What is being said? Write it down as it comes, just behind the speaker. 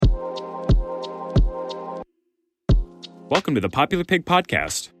Welcome to the Popular Pig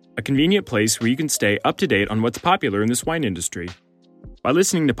Podcast, a convenient place where you can stay up to date on what's popular in the swine industry. By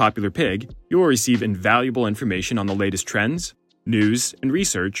listening to Popular Pig, you will receive invaluable information on the latest trends, news, and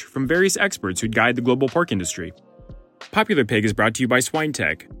research from various experts who guide the global pork industry. Popular Pig is brought to you by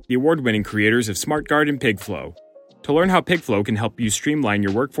SwineTech, the award-winning creators of SmartGuard and PigFlow. To learn how PigFlow can help you streamline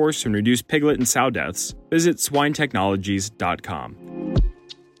your workforce and reduce piglet and sow deaths, visit swinetechnologies.com.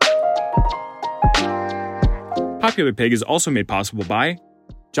 Popular Pig is also made possible by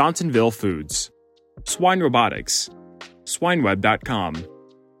Johnsonville Foods, Swine Robotics, SwineWeb.com,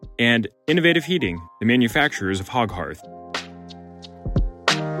 and Innovative Heating, the manufacturers of Hog Hearth.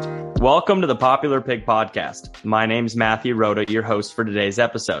 Welcome to the Popular Pig Podcast. My name's Matthew Rhoda, your host for today's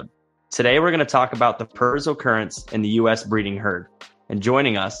episode. Today we're going to talk about the PRRS occurrence in the U.S. breeding herd. And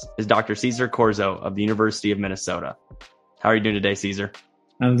joining us is Dr. Cesar Corzo of the University of Minnesota. How are you doing today, Cesar?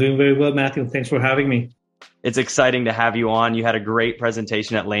 I'm doing very well, Matthew. Thanks for having me. It's exciting to have you on. You had a great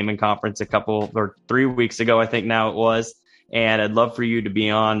presentation at Layman Conference 3 weeks ago, I think now it was. And I'd love for you to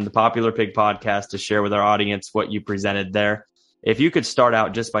be on the Popular Pig Podcast to share with our audience what you presented there. If you could start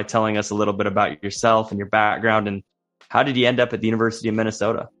out just by telling us a little bit about yourself and your background and how did you end up at the University of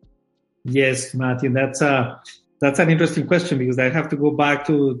Minnesota? Yes, Matthew, that's an interesting question because I have to go back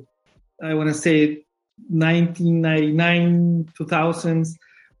to, I want to say 1999, 2000s,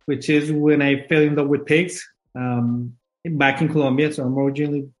 which is when I fell in love with pigs back in Colombia. So I'm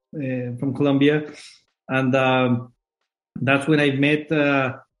originally from Colombia. And that's when I met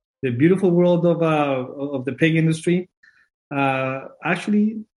the beautiful world of the pig industry.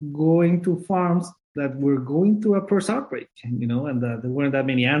 Actually going to farms that were going through a PRRS outbreak, and there weren't that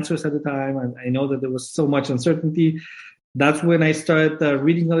many answers at the time. And I know that there was so much uncertainty. That's when I started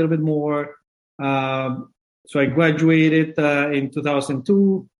reading a little bit more. So I graduated in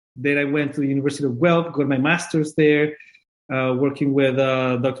 2002. Then I went to the University of Guelph, got my master's there, working with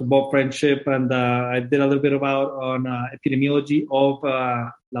Dr. Bob Friendship, and I did a little bit on epidemiology of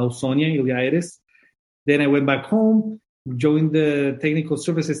Lawsonia iliaeris. Then I went back home, joined the technical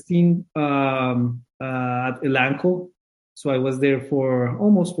services team at Elanco. So I was there for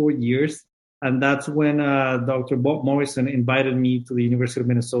almost 4 years. And that's when Dr. Bob Morrison invited me to the University of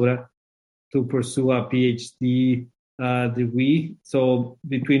Minnesota to pursue a PhD degree. So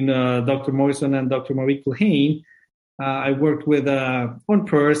between Dr. Morrison and Dr. Marie Culhane, I worked with on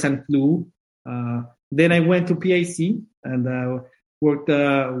PRRS and flu. Then I went to PIC and worked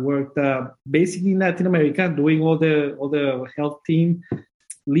basically in Latin America, doing all the health team,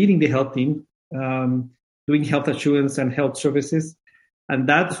 leading the health team, doing health assurance and health services. And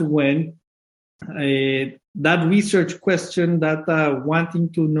that's when that research question, that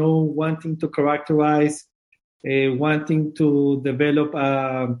wanting to know, wanting to characterize, wanting to develop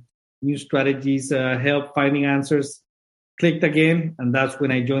new strategies, help finding answers, clicked again. And that's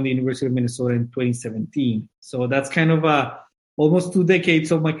when I joined the University of Minnesota in 2017. So that's kind of almost 2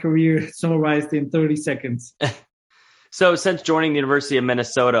 decades of my career summarized in 30 seconds. So since joining the University of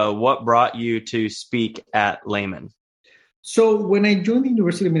Minnesota, what brought you to speak at Layman? So when I joined the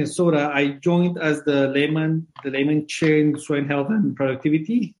University of Minnesota, I joined as the Layman Chair in Swine Health and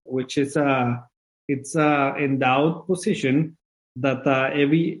Productivity, which is it's a endowed position that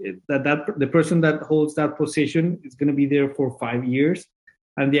the person that holds that position is going to be there for 5 years.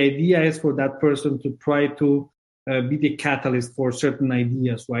 And the idea is for that person to try to be the catalyst for certain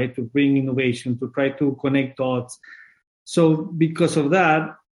ideas, right? To bring innovation, to try to connect dots. So because of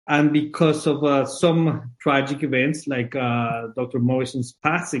that, and because of some tragic events like Dr. Morrison's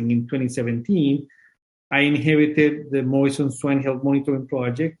passing in 2017, I inherited the Morrison Swine Health Monitoring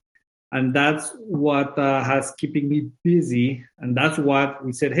Project. And that's what has keeping me busy. And that's what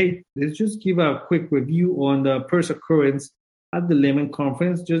we said, hey, let's just give a quick review on the PRRS occurrence at the Layman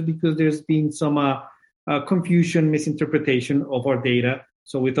Conference, just because there's been some confusion, misinterpretation of our data.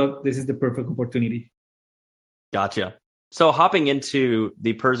 So we thought this is the perfect opportunity. Gotcha. So hopping into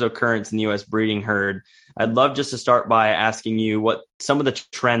the PRRS occurrence in the U.S. breeding herd, I'd love just to start by asking you what some of the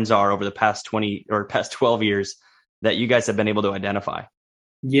trends are over the past 20 or past 12 years that you guys have been able to identify.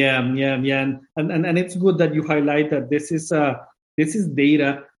 Yeah. And it's good that you highlight that this is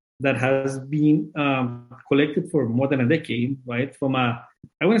data that has been collected for more than a decade, right?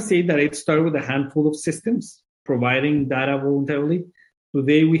 I want to say that it started with a handful of systems providing data voluntarily.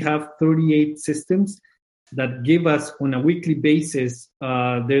 Today we have 38 systems that give us on a weekly basis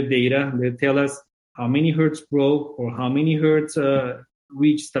their data. They tell us how many herds broke, or how many herds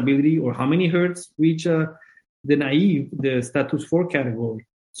reach stability, or how many herds reach the naive, the status 4 category.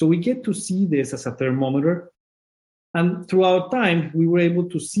 So we get to see this as a thermometer. And throughout time, we were able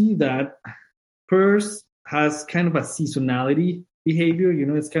to see that PRRS has kind of a seasonality behavior.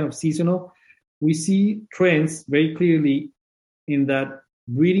 It's kind of seasonal. We see trends very clearly in that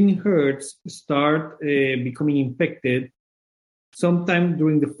breeding herds start becoming infected sometime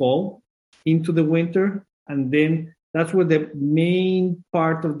during the fall into the winter, and then that's where the main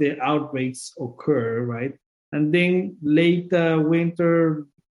part of the outbreaks occur, right? And then late winter,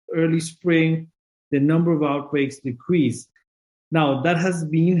 early spring, the number of outbreaks decrease. Now, that has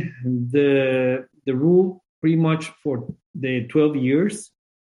been the rule pretty much for the 12 years.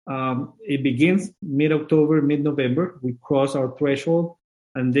 It begins mid-October, mid-November. We cross our threshold,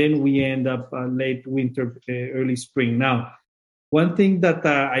 and then we end up late winter, early spring. Now, one thing that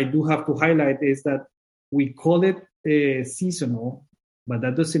I do have to highlight is that we call it seasonal, but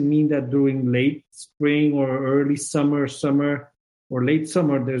that doesn't mean that during late spring or early summer, or late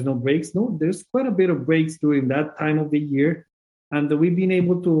summer, there's no breaks. No, there's quite a bit of breaks during that time of the year. And we've been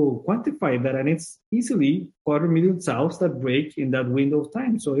able to quantify that, and it's easily 250,000 sows that break in that window of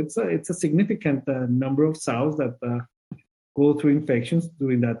time. So it's a significant number of sows that go through infections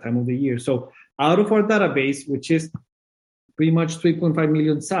during that time of the year. So out of our database, which is pretty much 3.5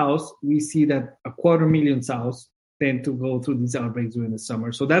 million sows, we see that 250,000 sows tend to go through these outbreaks during the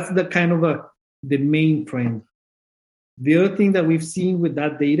summer. So that's the kind of the main trend. The other thing that we've seen with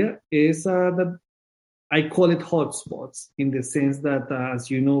that data is that I call it hotspots, in the sense that, as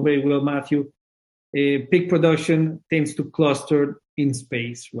you know very well, Matthew, pig production tends to cluster in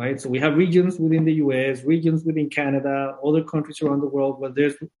space, right? So we have regions within the US, regions within Canada, other countries around the world where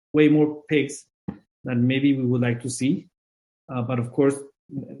there's way more pigs than maybe we would like to see. But of course,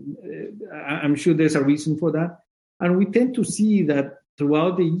 I'm sure there's a reason for that. And we tend to see that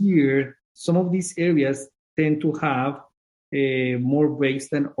throughout the year, some of these areas tend to have more breaks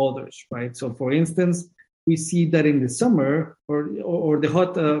than others, right? So for instance, we see that in the summer or the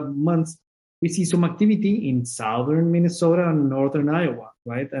hot months, we see some activity in southern Minnesota and northern Iowa,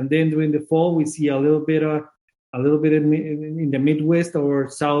 right? And then during the fall, we see a little bit in the Midwest or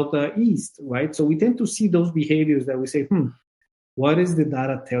southeast, right? So we tend to see those behaviors that we say, what is the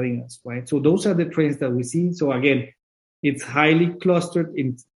data telling us, right? So those are the trends that we see. So again, it's highly clustered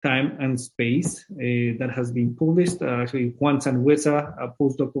in time and space. That has been published. Actually, Juan Sanhueza, a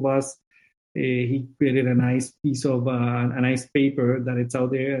postdoc of us, he created a nice piece of a nice paper that it's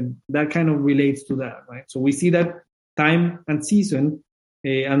out there, and that kind of relates to that, right? So we see that time and season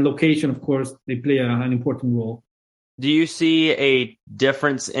and location, of course, they play an important role. Do you see a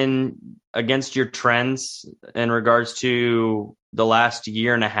difference against your trends in regards to the last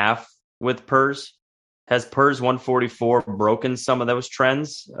year and a half with PRRS? Has PRRS 144 broken some of those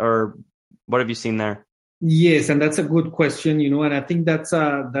trends, or what have you seen there? Yes, and that's a good question, and I think that's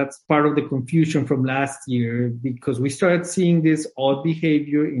part of the confusion from last year, because we started seeing this odd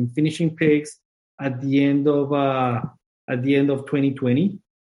behavior in finishing pigs at the end of 2020,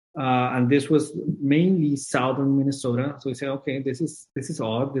 and this was mainly southern Minnesota. So we said, okay, this is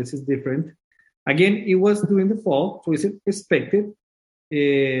odd, this is different. Again, it was during the fall, so it's expected.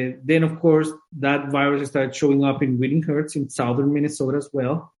 Then, of course, that virus started showing up in breeding herds in southern Minnesota as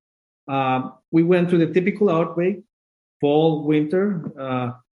well. We went through the typical outbreak, fall,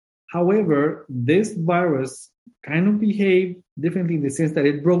 winter. However, this virus kind of behaved differently in the sense that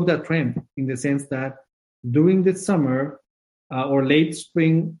it broke that trend, in the sense that during the summer or late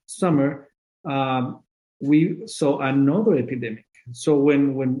spring, summer, we saw another epidemic. So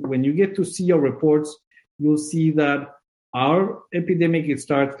when you get to see our reports, you'll see that our epidemic, it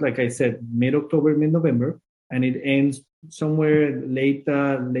starts, like I said, mid-October, mid-November, and it ends somewhere late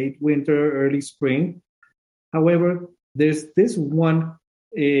winter, early spring. However, there's this one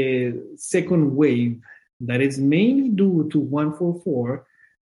second wave that is mainly due to 144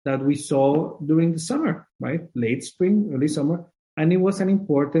 that we saw during the summer, right? Late spring, early summer. And it was an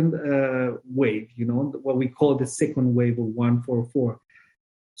important wave, what we call the second wave of 144.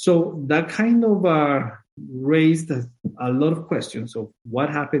 So that kind of raised a lot of questions of what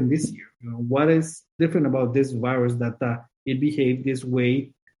happened this year. What is different about this virus that it behaved this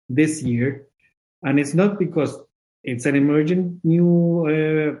way this year? And it's not because it's an emergent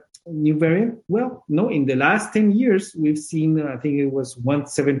new variant. Well, no, in the last 10 years, we've seen, I think it was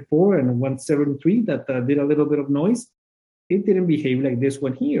 174 and 173 that did a little bit of noise. It didn't behave like this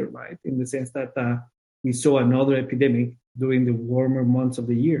one here, right? In the sense that we saw another epidemic during the warmer months of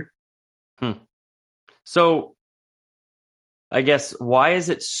the year. So I guess, why is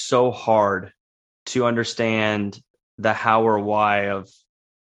it so hard to understand the how or why of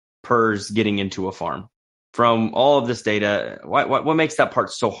PRRS getting into a farm? From all of this data, what makes that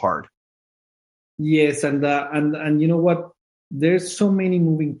part so hard? Yes, and you know what? there's so many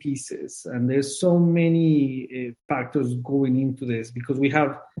moving pieces and there's so many factors going into this, because we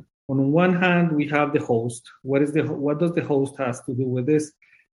have, on one hand, we have the host. What does the host has to do with this?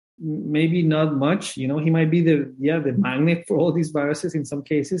 Maybe not much. He might be the magnet for all these viruses in some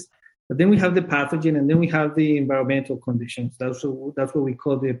cases. But then we have the pathogen, and then we have the environmental conditions. That's what we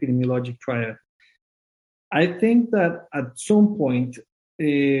call the epidemiologic triad. I think that at some point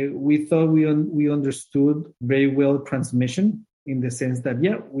we thought we understood very well transmission, in the sense that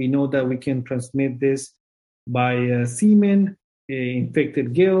we know that we can transmit this by semen,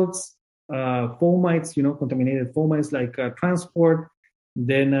 infected gills, fomites, contaminated fomites like transport.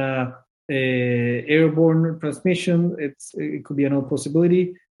 Then airborne transmission, it could be another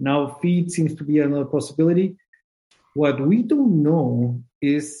possibility. Now feed seems to be another possibility. What we don't know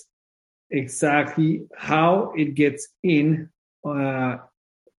is exactly how it gets in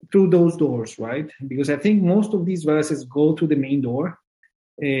through those doors, right? Because I think most of these viruses go through the main door,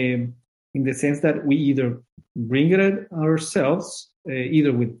 in the sense that we either bring it ourselves,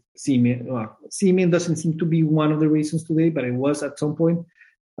 either with semen. Semen doesn't seem to be one of the reasons today, but it was at some point,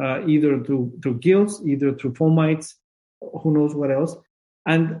 either through gills, either through fomites, who knows what else.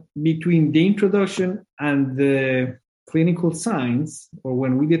 And between the introduction and the clinical signs, or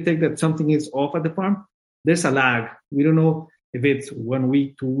when we detect that something is off at the farm, there's a lag. We don't know if it's 1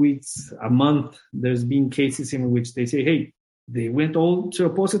 week, 2 weeks, a month. There's been cases in which they say, hey, they went all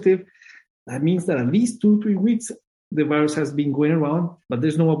seropositive. That means that at least 2-3 weeks, the virus has been going around, but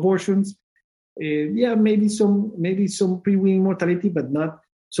there's no abortions. Maybe some pre-weaning mortality, but not.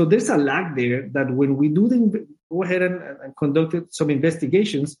 So there's a lag there that when we go ahead and conduct some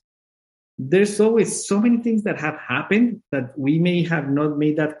investigations, there's always so many things that have happened that we may have not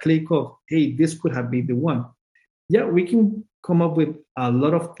made that click of, hey, this could have been the one. We can come up with a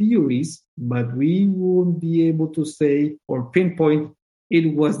lot of theories, but we won't be able to say or pinpoint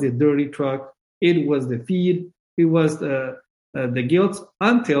it was the dirty truck, it was the feed, it was the gills,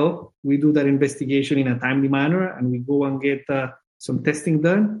 until we do that investigation in a timely manner and we go and get some testing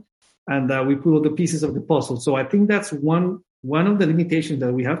done, and we put all the pieces of the puzzle. So I think that's one of the limitations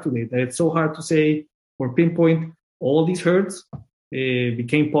that we have today, that it's so hard to say or pinpoint all these herds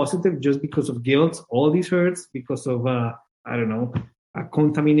became positive just because of gills, all these herds because of, a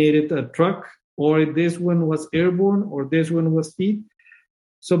contaminated truck, or this one was airborne, or this one was feed.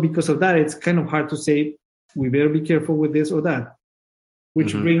 So because of that, it's kind of hard to say, we better be careful with this or that,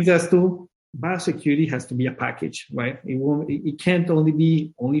 which brings us to biosecurity has to be a package, right? It can't only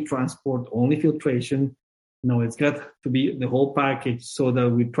be transport, only filtration. No, it's got to be the whole package, so that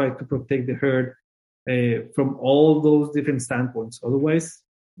we try to protect the herd from all those different standpoints. Otherwise,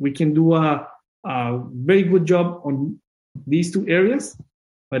 we can do a very good job on these two areas,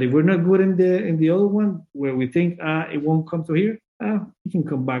 but if we're not good in the other one, where we think it won't come to here, it can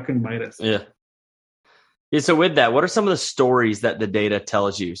come back and bite us. Yeah. So with that, what are some of the stories that the data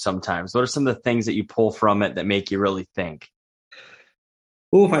tells you sometimes? What are some of the things that you pull from it that make you really think?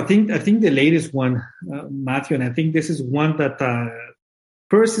 I think the latest one, Matthew, and I think this is one that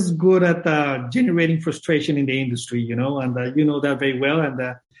first is good at generating frustration in the industry, and you know that very well.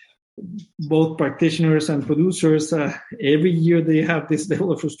 And both practitioners and producers, every year they have this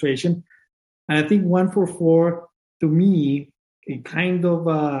level of frustration. And I think 144, to me, it kind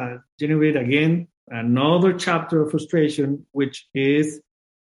of generate again another chapter of frustration, which is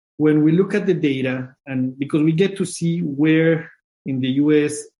when we look at the data, and because we get to see where in the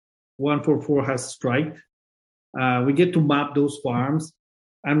US 144 has striked, we get to map those farms,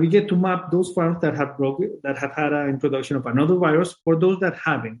 and we get to map those farms that have had an introduction of another virus, or those that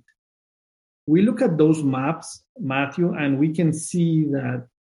haven't. We look at those maps, Matthew, and we can see that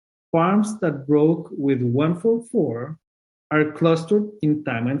farms that broke with 144 are clustered in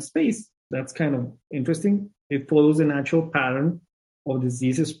time and space. That's kind of interesting. It follows a natural pattern of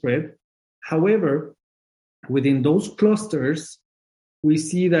disease spread. However, within those clusters, we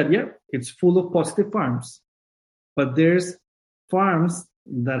see that, it's full of positive farms. But there's farms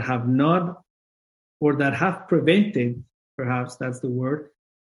that have not, or that have prevented, perhaps that's the word,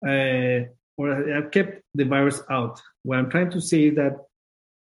 or have kept the virus out. What I'm trying to say is that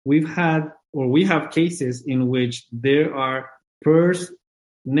we have cases in which there are first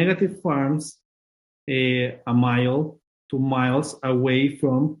negative farms a mile, 2 miles away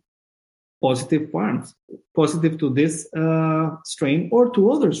from positive farms, positive to this strain or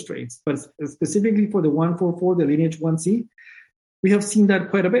to other strains. But specifically for the 144, the lineage 1C, we have seen that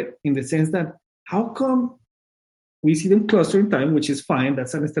quite a bit, in the sense that how come we see them cluster in time, which is fine,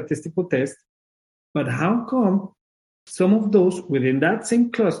 that's a statistical test, but how come some of those within that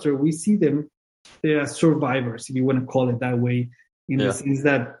same cluster, we see them survivors, if you want to call it that way, in the sense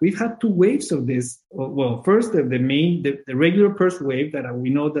that we've had two waves of this. Well, first, the regular first wave that we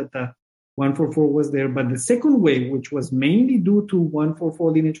know that the 144 was there, but the second wave, which was mainly due to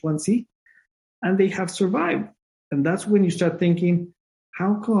 144 lineage 1C, and they have survived. And that's when you start thinking,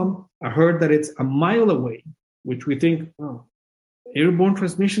 how come I heard that it's a mile away, which we think, oh, airborne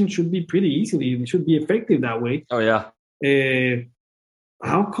transmission should be pretty easily, it should be effective that way. Oh, yeah.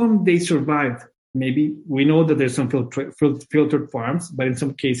 How come they survived? Maybe we know that there's some filtered farms, but in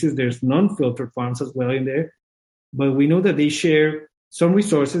some cases there's non-filtered farms as well in there. But we know that they share some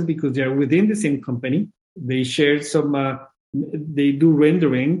resources because they are within the same company. They share some, they do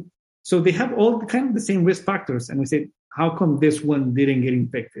rendering. So they have all kind of the same risk factors. And we said, how come this one didn't get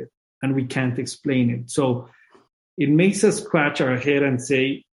infected? And we can't explain it. So it makes us scratch our head and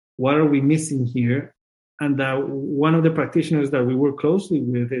say, what are we missing here? And one of the practitioners that we work closely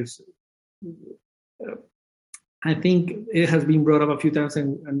with is, I think it has been brought up a few times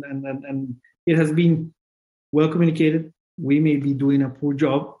and it has been well communicated. We may be doing a poor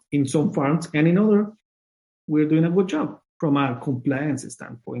job in some farms, and in other, we're doing a good job from a compliance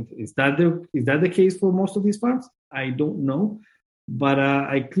standpoint. Is that the case for most of these farms? I don't know, but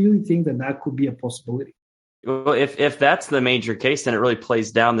I clearly think that could be a possibility. Well, if that's the major case, then it really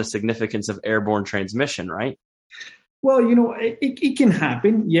plays down the significance of airborne transmission, right? Well, it can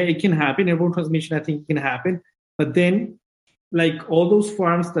happen. Yeah, it can happen. Airborne transmission, I think, can happen. But then, like all those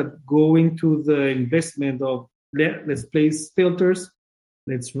farms that go into the investment of let's place filters,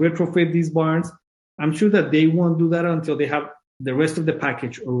 let's retrofit these barns, I'm sure that they won't do that until they have the rest of the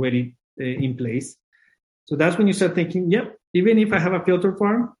package already in place. So that's when you start thinking, yep, even if I have a filter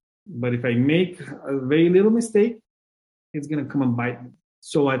farm, but if I make a very little mistake, it's going to come and bite me.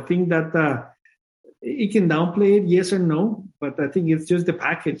 So I think that it can downplay it, yes or no, but I think it's just the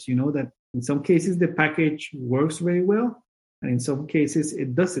package, that in some cases the package works very well, and in some cases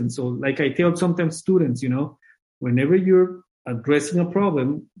it doesn't. So like I tell sometimes students, whenever you're addressing a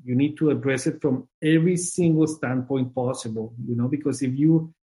problem, you need to address it from every single standpoint possible, because if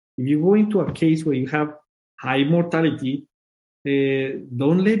you go into a case where you have high mortality,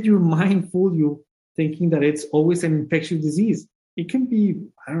 don't let your mind fool you thinking that it's always an infectious disease. It can be,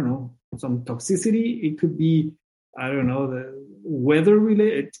 I don't know, some toxicity. It could be, I don't know, the weather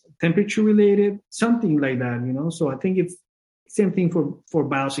related, temperature related, something like that, So I think it's same thing for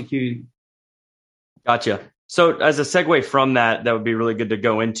biosecurity. Gotcha. So as a segue from that would be really good to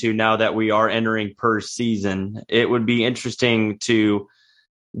go into now that we are entering per season. It would be interesting to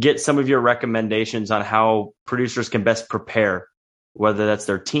get some of your recommendations on how producers can best prepare, whether that's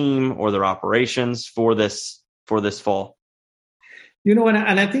their team or their operations for this fall.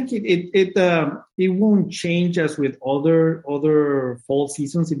 And I think it won't change as with other fall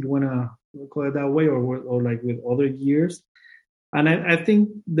seasons, if you want to call it that way, or like with other years. And I think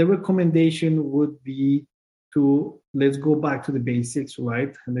the recommendation would be to let's go back to the basics,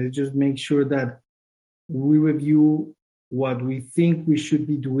 right? And let's just make sure that we review what we think we should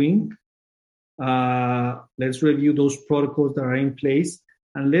be doing. Let's review those protocols that are in place,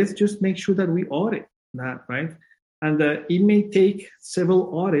 and let's just make sure that we audit that, right? And it may take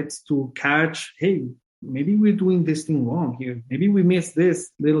several audits to catch, hey, maybe we're doing this thing wrong here. Maybe we missed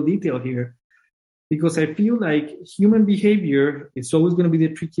this little detail here. Because I feel like human behavior is always going to be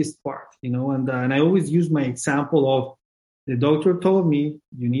the trickiest part, and I always use my example of the doctor told me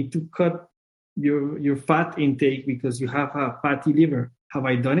you need to cut your fat intake because you have a fatty liver. Have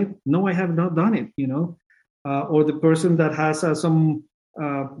I done it? No, I have not done it, or the person that has some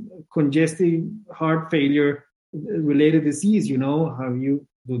congestive heart failure related disease, are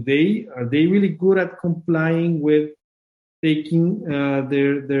they really good at complying with taking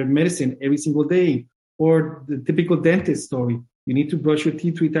their medicine every single day? Or the typical dentist story, you need to brush your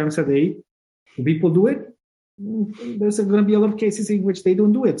teeth 3 times a day. Do people do it? There's going to be a lot of cases in which they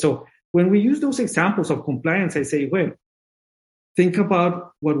don't do it. So when we use those examples of compliance, I say, well, think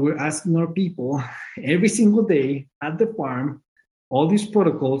about what we're asking our people every single day at the farm. All these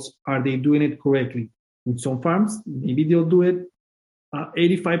protocols, are they doing it correctly? With some farms, maybe they'll do it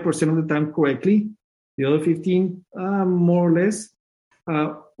 85% of the time correctly. The other 15, more or less,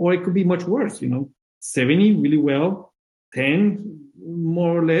 or it could be much worse, 70 really well, 10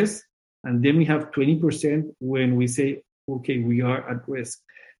 more or less, and then we have 20% when we say, okay, we are at risk.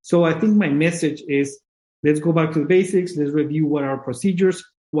 So I think my message is, let's go back to the basics. Let's review what our procedures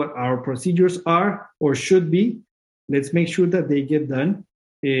are or should be. Let's make sure that they get done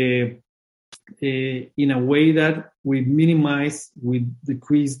in a way that we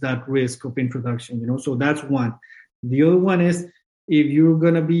decrease that risk of introduction, So that's one. The other one is If you're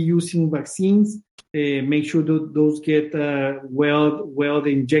going to be using vaccines, make sure that those get well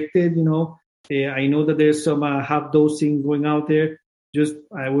injected. I know that there's some half dosing going out there. Just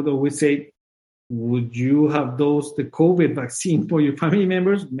I would always say, would you have dosed the COVID vaccine for your family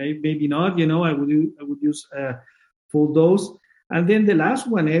members? Maybe not. I would use a full dose. And then the last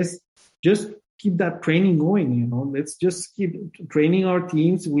one is just keep that training going. Let's just keep training our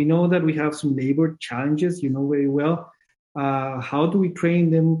teams. We know that we have some labor challenges. Very well. How do we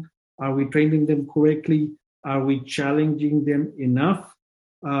train them? Are we training them correctly? Are we challenging them enough?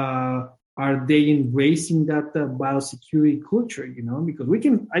 Are they embracing that biosecurity culture? Because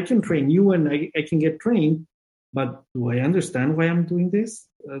I can train you and I can get trained, but do I understand why I'm doing this?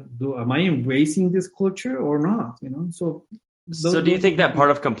 Am I embracing this culture or not? So do you think that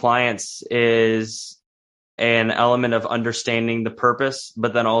part of compliance is an element of understanding the purpose,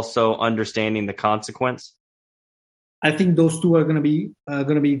 but then also understanding the consequence? I think those two are going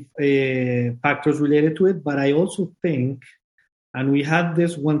to be factors related to it. But I also think, and we had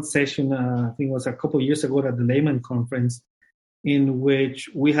this one session, I think it was a couple of years ago at the Layman Conference, in which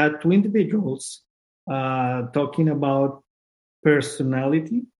we had two individuals talking about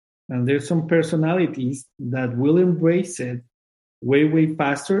personality. And there's some personalities that will embrace it way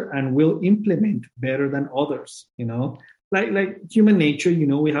faster and will implement better than others. Like human nature.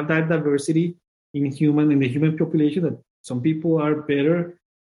 We have that diversity in the human population, that some people are better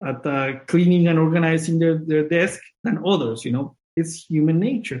at cleaning and organizing their desk than others. It's human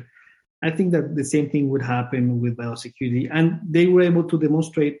nature. I think that the same thing would happen with biosecurity, and they were able to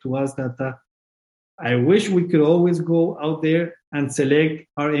demonstrate to us that I wish we could always go out there and select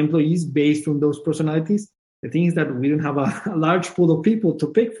our employees based on those personalities. The thing is that we don't have a large pool of people to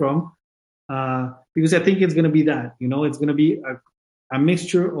pick from, because I think it's going to be that, it's going to be a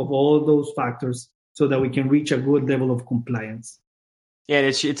mixture of all those factors so that we can reach a good level of compliance. Yeah,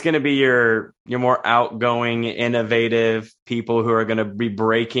 it's going to be your more outgoing, innovative people who are going to be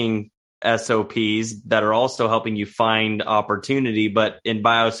breaking SOPs that are also helping you find opportunity. But in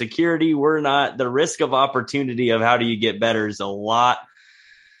biosecurity, the risk of opportunity of how do you get better is a lot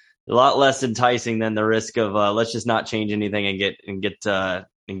less enticing than the risk of let's just not change anything and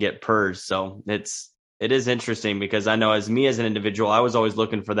get PERS. So it is interesting, because I know as an individual, I was always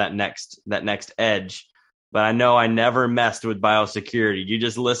looking for that next edge, but I know I never messed with biosecurity. You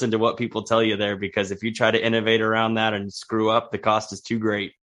just listen to what people tell you there, because if you try to innovate around that and screw up, the cost is too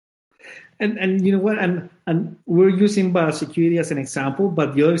great. And you know what? And we're using biosecurity as an example,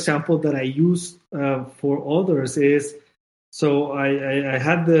 but the other example that I use for others is, so I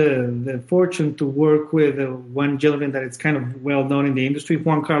had the fortune to work with one gentleman that is kind of well known in the industry,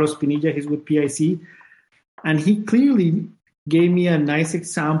 Juan Carlos Pinilla. He's with PIC. And he clearly gave me a nice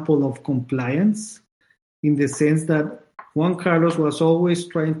example of compliance, in the sense that Juan Carlos was always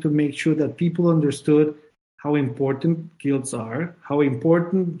trying to make sure that people understood how important guilds are, how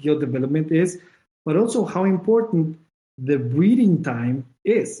important guild development is, but also how important the breeding time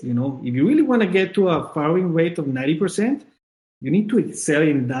is. If you really want to get to a firing rate of 90%, you need to excel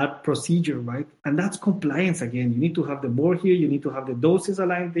in that procedure, right? And that's compliance again. You need to have the board here. You need to have the doses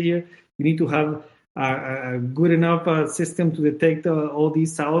aligned here. You need to have a good enough system to detect all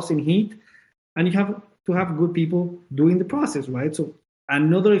these sours in heat. And you have to have good people doing the process, right? So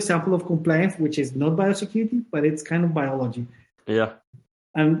another example of compliance, which is not biosecurity, but it's kind of biology. Yeah.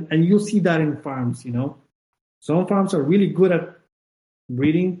 And you'll see that in farms, Some farms are really good at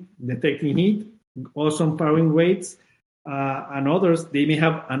breeding, detecting heat, awesome firing rates. And others, they may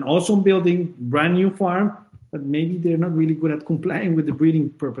have an awesome building, brand new farm, but maybe they're not really good at complying with the breeding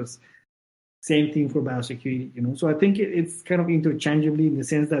purpose. Same thing for biosecurity, So I think it's kind of interchangeably, in the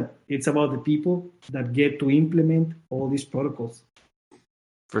sense that it's about the people that get to implement all these protocols.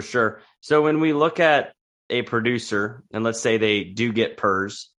 For sure. So when we look at a producer, and let's say they do get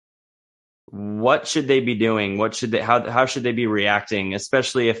PERS, what should they be doing? How should they be reacting,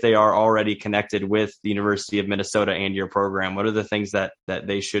 especially if they are already connected with the University of Minnesota and your program? What are the things that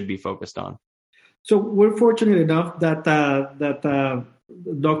they should be focused on? So we're fortunate enough that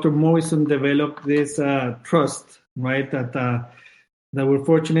Dr. Morrison developed this trust, right? That we're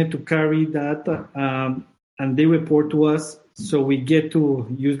fortunate to carry that, and they report to us, so we get to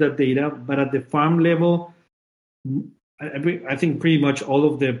use that data. But at the farm level, I think pretty much all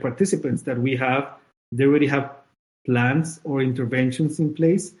of the participants that we have, they already have plans or interventions in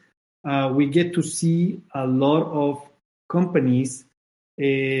place. We get to see a lot of companies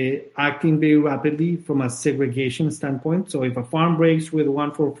acting very rapidly from a segregation standpoint. So if a farm breaks with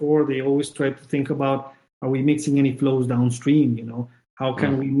 144, they always try to think about, are we mixing any flows downstream? How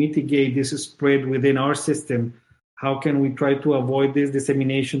can we mitigate this spread within our system? how can we try to avoid this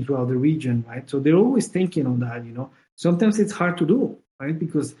dissemination throughout the region, right? So they're always thinking on that, Sometimes it's hard to do, right?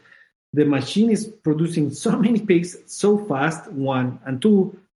 Because the machine is producing so many pigs so fast, one, and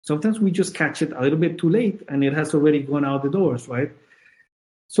two, sometimes we just catch it a little bit too late and it has already gone out the doors, right?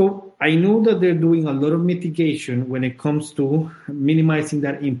 So I know that they're doing a lot of mitigation when it comes to minimizing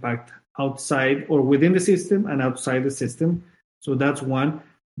that impact outside or within the system and outside the system. So that's one.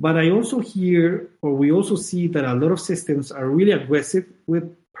 But I also hear, or we also see that a lot of systems are really aggressive with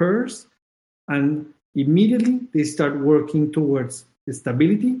PRRS, and immediately they start working towards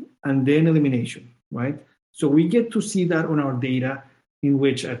stability and then elimination, right? So we get to see that on our data, in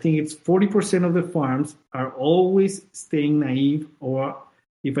which I think it's 40% of the farms are always staying naive, or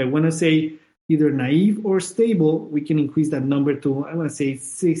if I want to say either naive or stable, we can increase that number to, I want to say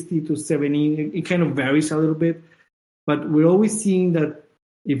 60 to 70. It kind of varies a little bit, but we're always seeing that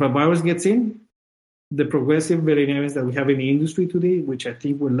if a virus gets in, the progressive veterinarians that we have in the industry today, which I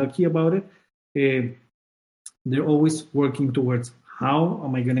think we're lucky about it, they're always working towards how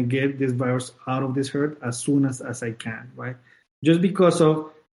am I going to get this virus out of this herd as soon as I can, right? Just because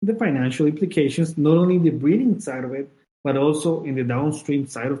of the financial implications, not only the breeding side of it, but also in the downstream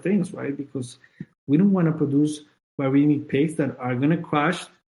side of things, right? Because we don't want to produce viremic pigs that are going to crash a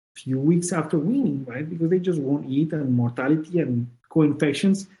few weeks after weaning, right? Because they just won't eat, and mortality and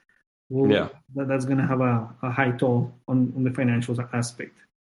co-infections, that's going to have a high toll on the financial aspect.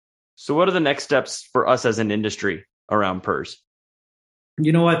 So what are the next steps for us as an industry around PRRS?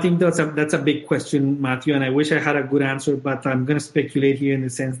 I think that's a big question, Matthew, and I wish I had a good answer, but I'm going to speculate here in the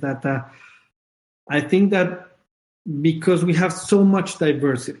sense that I think that because we have so much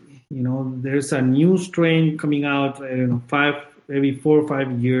diversity, there's a new strain coming out, maybe 4 or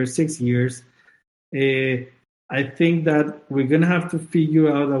 5 years, 6 years. I think that we're going to have to figure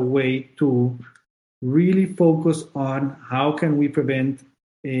out a way to really focus on how can we prevent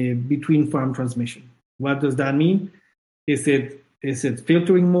between farm transmission. What does that mean? Is it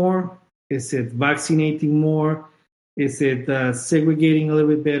filtering more? Is it vaccinating more? Is it segregating a little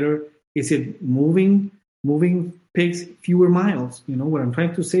bit better? Is it moving pigs fewer miles? What I'm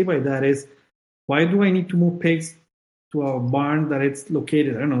trying to say by that is, why do I need to move pigs to a barn that it's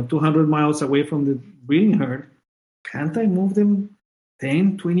located, 200 miles away from the breeding herd? Can't I move them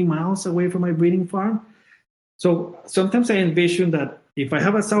 10, 20 miles away from my breeding farm? So sometimes I envision that if I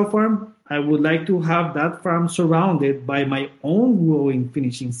have a sow farm, I would like to have that farm surrounded by my own growing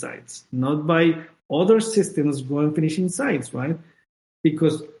finishing sites, not by other systems growing finishing sites, right?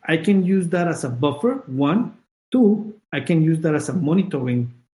 Because I can use that as a buffer, one. Two, I can use that as a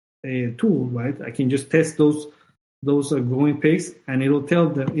monitoring tool, right? I can just test those growing pigs, and it'll tell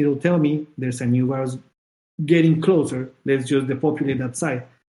me there's a new virus getting closer. Let's just depopulate that site.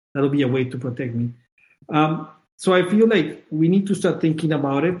 That'll be a way to protect me. So I feel like we need to start thinking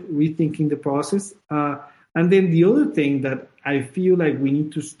about it, rethinking the process. And then the other thing that I feel like we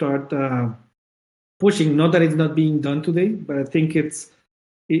need to start pushing, not that it's not being done today, but I think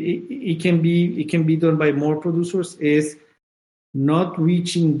it can be done by more producers, is not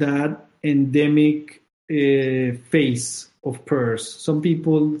reaching that endemic phase of PRRS. Some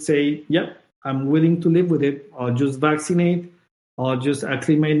people say, yep, I'm willing to live with it. I'll just vaccinate. I'll just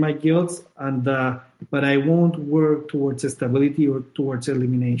acclimate my gilts, but I won't work towards stability or towards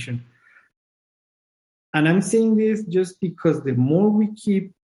elimination. And I'm saying this just because the more we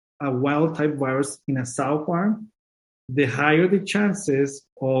keep a wild type virus in a sow farm, the higher the chances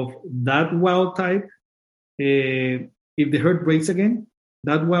of that wild type, if the herd breaks again,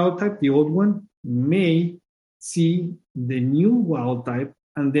 that wild type, the old one, may see the new wild type,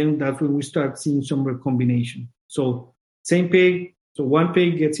 and then that's when we start seeing some recombination. So same pig, so one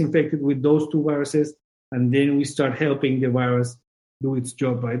pig gets infected with those two viruses, and then we start helping the virus do its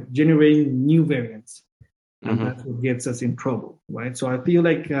job, right? Generating new variants. And that's what gets us in trouble, right? So I feel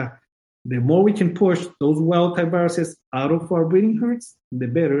like the more we can push those wild type viruses out of our breeding herds, the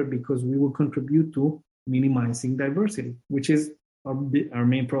better, because we will contribute to minimizing diversity, which is our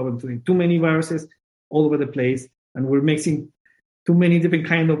main problem today. Too many viruses all over the place, and we're mixing too many different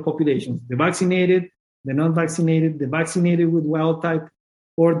kind of populations: the vaccinated, the non-vaccinated, the vaccinated with wild type,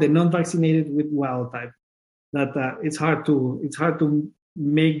 or the non-vaccinated with wild type. That it's hard to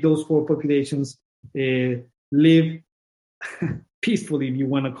make those four populations live peacefully, if you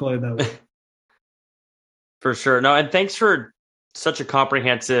want to call it that way. For sure. No, and thanks for such a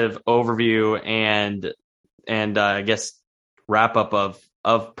comprehensive overview and I guess wrap up of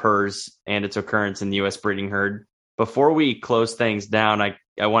PRRS and its occurrence in the U.S. breeding herd. Before we close things down, I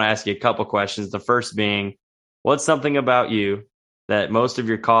want to ask you a couple questions. The first being, what's something about you that most of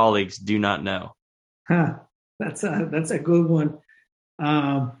your colleagues do not know? That's a good one.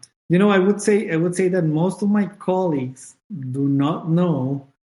 I would say that most of my colleagues do not know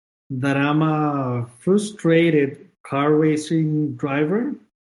that I'm a frustrated car racing driver.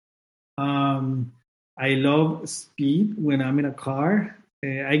 I love speed when I'm in a car.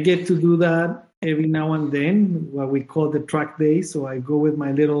 I get to do that every now and then, what we call the track day. So I go with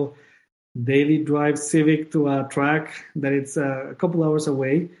my little daily drive Civic to a track that it's a couple hours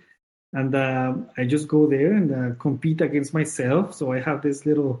away. And I just go there and compete against myself. So I have this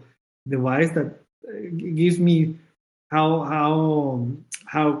little device that gives me how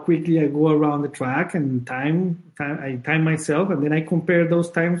quickly I go around the track and I time myself, and then I compare those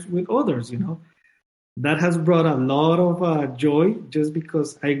times with others. That has brought a lot of joy, just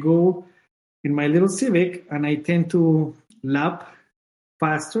because I go in my little Civic and I tend to lap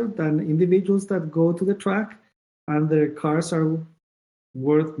faster than individuals that go to the track, and their cars are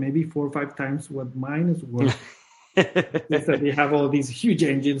worth maybe 4 or 5 times what mine is worth. It's that they have all these huge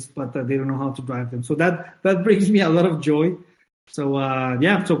engines, but they don't know how to drive them. So that brings me a lot of joy. So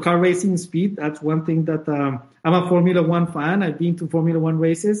so car racing speed, that's one thing that I'm a Formula One fan. I've been to Formula One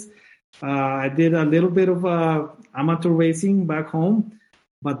races. I did a little bit of amateur racing back home,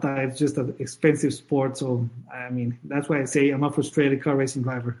 but it's just an expensive sport. So, I mean, that's why I say I'm a frustrated car racing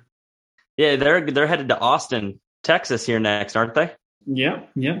driver. Yeah, they're headed to Austin, Texas here next, aren't they? Yeah.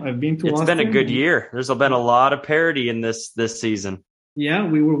 I've been to Austin. It's been a good year. There's been a lot of parity in this season. Yeah,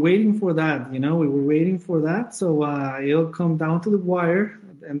 we were waiting for that. So it'll come down to the wire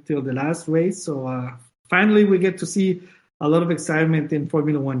until the last race. So finally, we get to see a lot of excitement in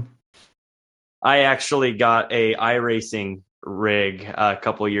Formula One. I actually got a iRacing rig a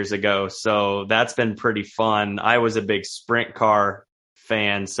couple of years ago, so that's been pretty fun. I was a big sprint car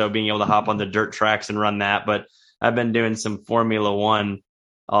fan, so being able to hop on the dirt tracks and run that, but I've been doing some Formula One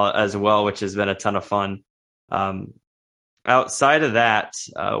as well, which has been a ton of fun. Outside of that,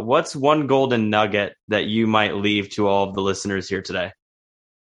 what's one golden nugget that you might leave to all of the listeners here today?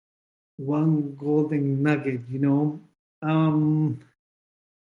 One golden nugget,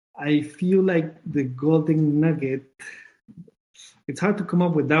 I feel like the golden nugget, it's hard to come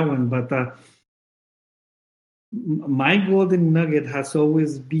up with that one, but my golden nugget has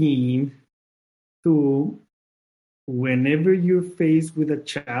always been to, whenever you're faced with a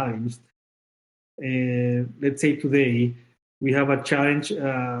challenge, let's say today, we have a challenge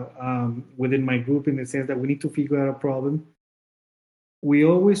within my group, in the sense that we need to figure out a problem. We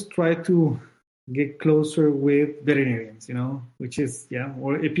always try to get closer with veterinarians, which is,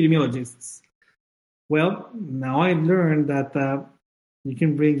 or epidemiologists. Well, now I learned that you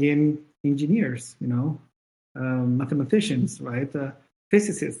can bring in engineers, mathematicians, right?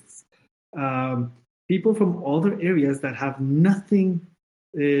 Physicists, people from other areas that have nothing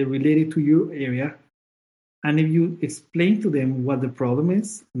related to your area. And if you explain to them what the problem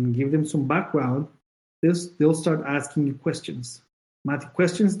is and give them some background, they'll start asking you questions.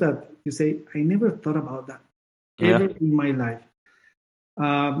 Questions that you say, I never thought about that ever in my life.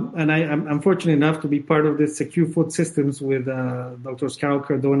 And I'm fortunate enough to be part of the Secure Food Systems with Drs. Carol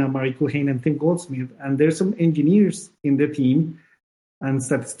Cardona, Marie Culhane, and Tim Goldsmith. And there's some engineers in the team and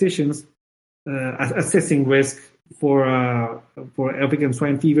statisticians assessing risk for African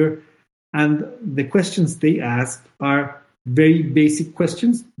swine fever. And the questions they ask are very basic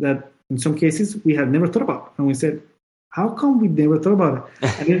questions that in some cases we had never thought about. And we said, how come we never thought about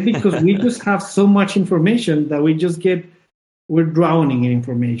it? And it's because we just have so much information that we're drowning in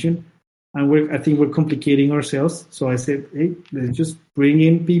information. And I think we're complicating ourselves. So I said, hey, let's just bring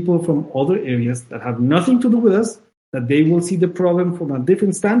in people from other areas that have nothing to do with us, that they will see the problem from a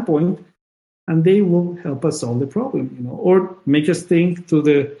different standpoint, and they will help us solve the problem, or make us think to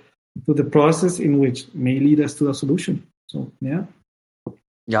the process in which may lead us to a solution. So, yeah.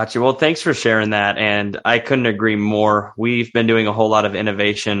 Gotcha. Well, thanks for sharing that. And I couldn't agree more. We've been doing a whole lot of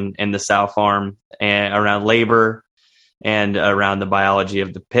innovation in the sow farm and around labor and around the biology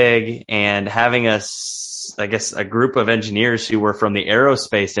of the pig, and having a group of engineers who were from the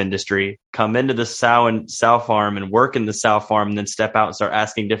aerospace industry come into the sow farm and work in the sow farm, and then step out and start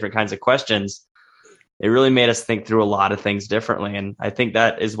asking different kinds of questions. It really made us think through a lot of things differently. And I think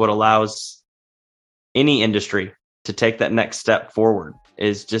that is what allows any industry to take that next step forward,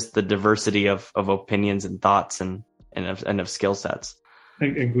 is just the diversity of opinions and thoughts and of skill sets. I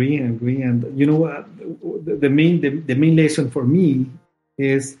agree. And the main lesson for me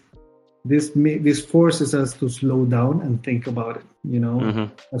is this forces us to slow down and think about it,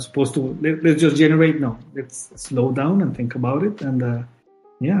 as opposed to let's just generate. No, let's slow down and think about it. And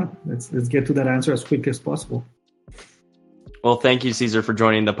let's get to that answer as quickly as possible. Well, thank you, Cesar, for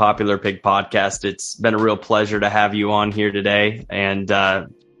joining the Popular Pig podcast. It's been a real pleasure to have you on here today. And I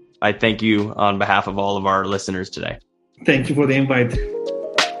thank you on behalf of all of our listeners today. Thank you for the invite.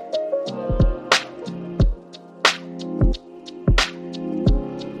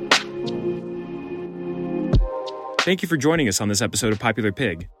 Thank you for joining us on this episode of Popular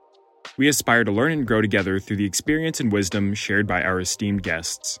Pig. We aspire to learn and grow together through the experience and wisdom shared by our esteemed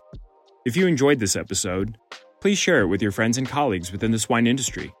guests. If you enjoyed this episode, please share it with your friends and colleagues within the swine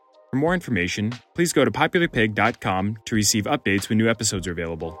industry. For more information, please go to popularpig.com to receive updates when new episodes are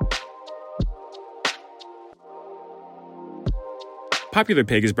available. Popular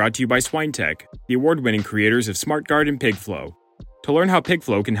Pig is brought to you by SwineTech, the award-winning creators of SmartGuard and PigFlow. To learn how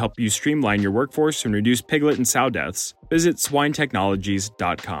PigFlow can help you streamline your workforce and reduce piglet and sow deaths, visit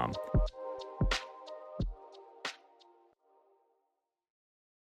swinetechnologies.com.